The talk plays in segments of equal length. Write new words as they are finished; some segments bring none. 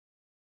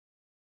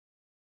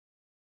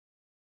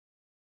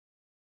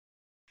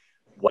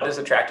What is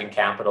attracting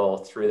capital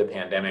through the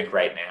pandemic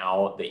right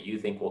now that you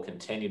think will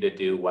continue to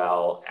do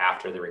well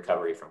after the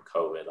recovery from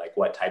COVID? Like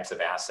what types of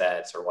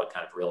assets or what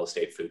kind of real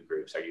estate food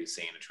groups are you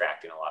seeing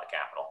attracting a lot of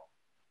capital?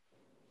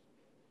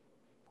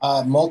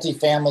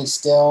 Multifamily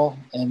still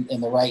in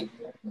the right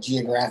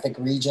geographic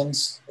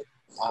regions.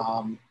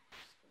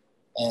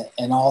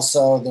 And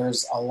also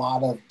there's a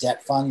lot of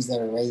debt funds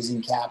that are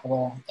raising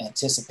capital,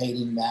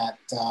 anticipating that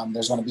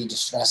there's going to be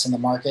distress in the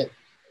market.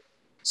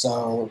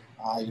 So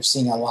you're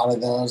seeing a lot of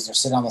those. They're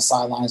sitting on the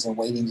sidelines and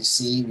waiting to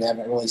see. We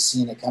haven't really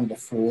seen it come to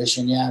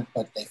fruition yet,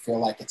 but they feel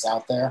like it's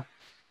out there.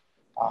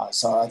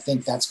 So I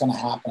think that's going to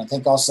happen. I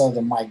think also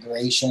the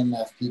migration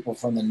of people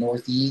from the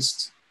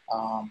Northeast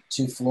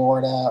to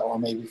Florida, or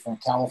maybe from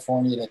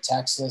California to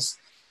Texas,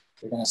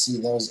 you're going to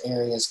see those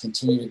areas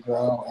continue to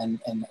grow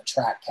and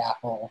attract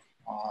capital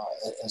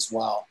as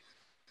well.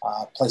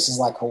 Places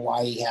like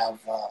Hawaii have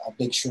a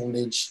big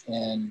shortage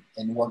in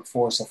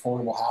workforce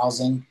affordable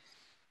housing.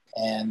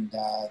 And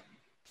I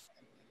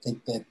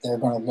think that they're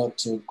going to look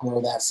to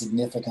grow that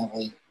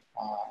significantly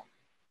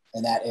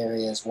in that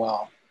area as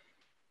well.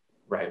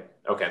 Right.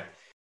 Okay.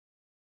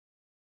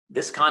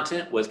 This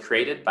content was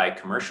created by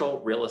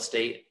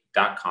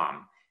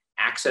commercialrealestate.com.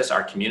 Access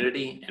our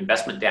community,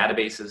 investment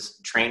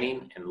databases,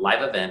 training, and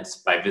live events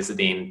by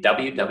visiting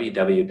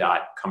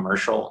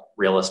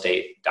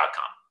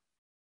www.commercialrealestate.com.